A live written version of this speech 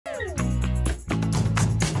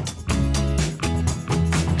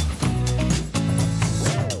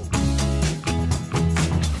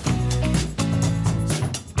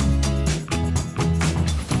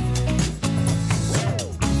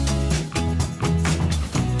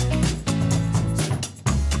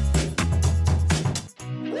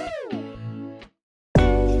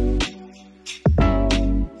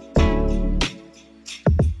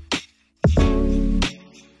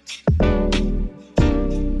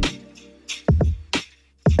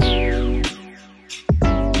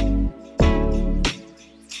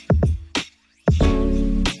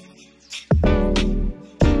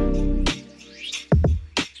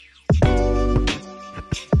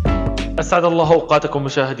أسعد الله أوقاتكم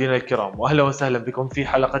مشاهدينا الكرام، وأهلا وسهلا بكم في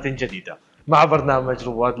حلقة جديدة مع برنامج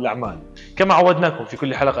رواد الأعمال. كما عودناكم في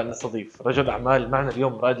كل حلقة نستضيف رجل أعمال. معنا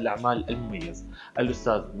اليوم رائد الأعمال المميز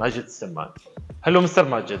الأستاذ ماجد السمان. Hello Mr.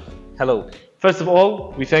 Majid. Hello. First of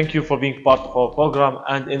all, we thank you for being part of our program.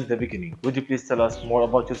 And in the beginning, would you please tell us more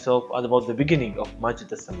about yourself and about the beginning of Majd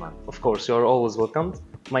Samman? Of course, you are always welcomed.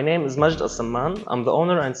 My name is Majd Samman. I'm the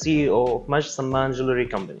owner and CEO of Majd Samman Jewellery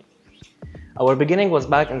Company. Our beginning was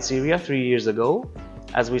back in Syria 3 years ago,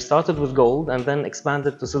 as we started with gold and then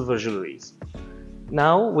expanded to silver jewelries.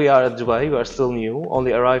 Now we are at Dubai. We are still new,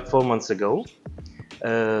 only arrived 4 months ago.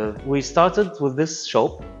 We started with this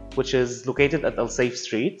shop, which is located at Al Saif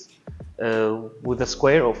Street, with a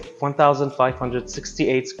square of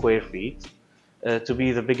 1,568 square feet, to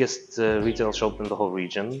be the biggest retail shop in the whole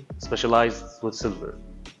region, specialized with silver.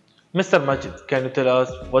 Mr. Majid, can you tell us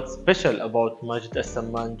what's special about Majd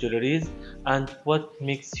Samman Jewelleries and what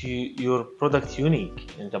makes your product unique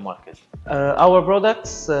in the market? Our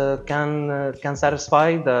products can satisfy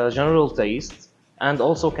the general taste and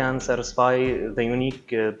also can satisfy the unique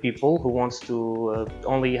people who wants to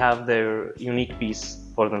only have their unique piece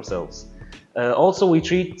for themselves. Also, we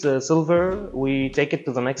treat silver, we take it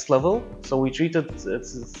to the next level. So we treat it,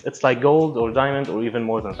 it's like gold or diamond or even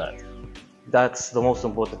more than that. That's the most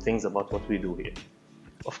important things about what we do here.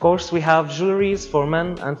 Of course, we have jewelries for men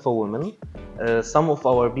and for women. Some of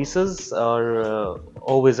our pieces are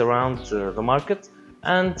always around the market,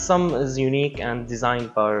 and some is unique and designed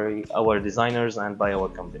by our designers and by our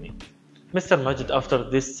company. Mr. Majid, after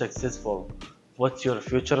this successful, what's your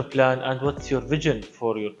future plan and what's your vision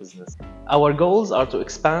for your business? Our goals are to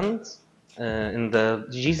expand in the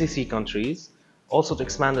GCC countries, also to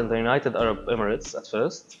expand in the United Arab Emirates at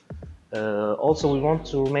first. Also, we want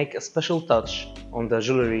to make a special touch on the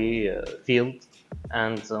jewelry field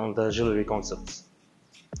and on the jewelry concepts.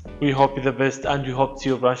 We hope you the best and we hope to see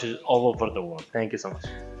your branches all over the world. Thank you so much.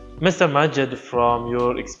 Mr. Majid, from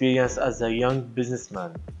your experience as a young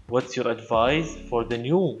businessman, what's your advice for the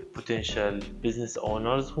new potential business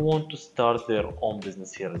owners who want to start their own business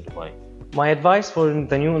here in Dubai? My advice for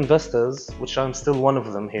the new investors, which I'm still one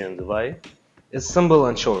of them here in Dubai, is simple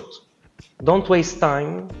and short. Don't waste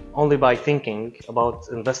time only by thinking about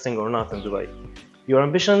investing or not in Dubai. Your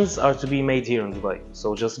ambitions are to be made here in Dubai, so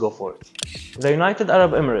just go for it. The United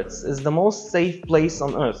Arab Emirates is the most safe place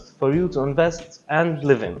on earth for you to invest and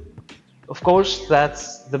live in. Of course, that's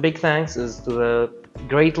the big thanks is to the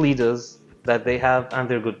great leaders that they have and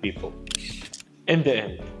they're good people. In the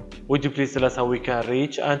end, would you please tell us how we can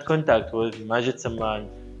reach and contact with Majd Samman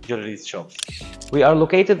Jewelry shops? We are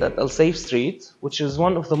located at Al Saif Street, which is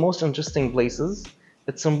one of the most interesting places.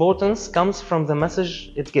 Its importance comes from the message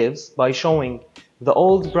it gives by showing the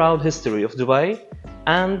old proud history of Dubai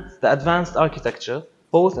and the advanced architecture,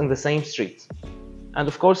 both in the same street. And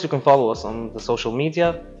of course, you can follow us on the social media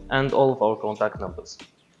and all of our contact numbers.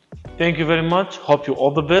 Thank you very much. Hope you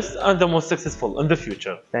all the best and the most successful in the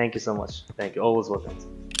future. Thank you so much. Thank you. Always welcome.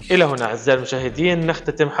 إلى هنا أعزائي المشاهدين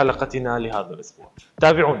نختتم حلقتنا لهذا الأسبوع.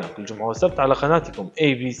 تابعونا كل جمعة وسبت على قناتكم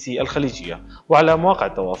ABC الخليجية وعلى مواقع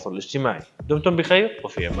التواصل الاجتماعي. دمتم بخير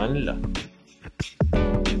وفي أمان الله.